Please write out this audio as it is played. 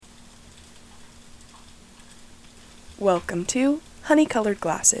Welcome to Honey-Colored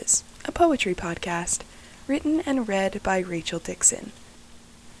Glasses, a poetry podcast, written and read by Rachel Dixon.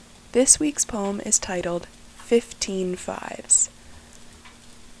 This week's poem is titled 15 Fives.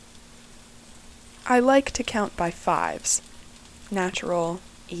 I like to count by fives. Natural,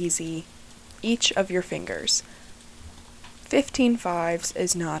 easy, each of your fingers. 15 fives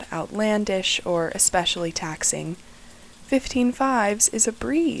is not outlandish or especially taxing. 15 fives is a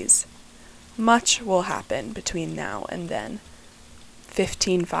breeze. Much will happen between now and then.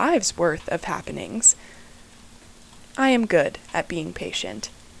 15 fives worth of happenings. I am good at being patient.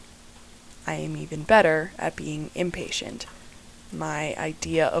 I am even better at being impatient. My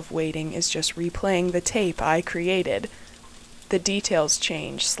idea of waiting is just replaying the tape I created. The details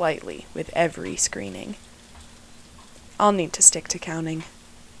change slightly with every screening. I'll need to stick to counting.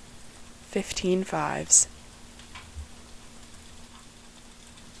 15 fives.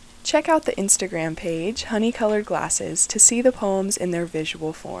 Check out the Instagram page, Honey-Colored Glasses, to see the poems in their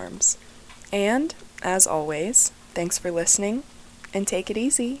visual forms. And, as always, thanks for listening, and take it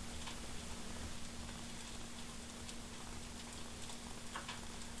easy.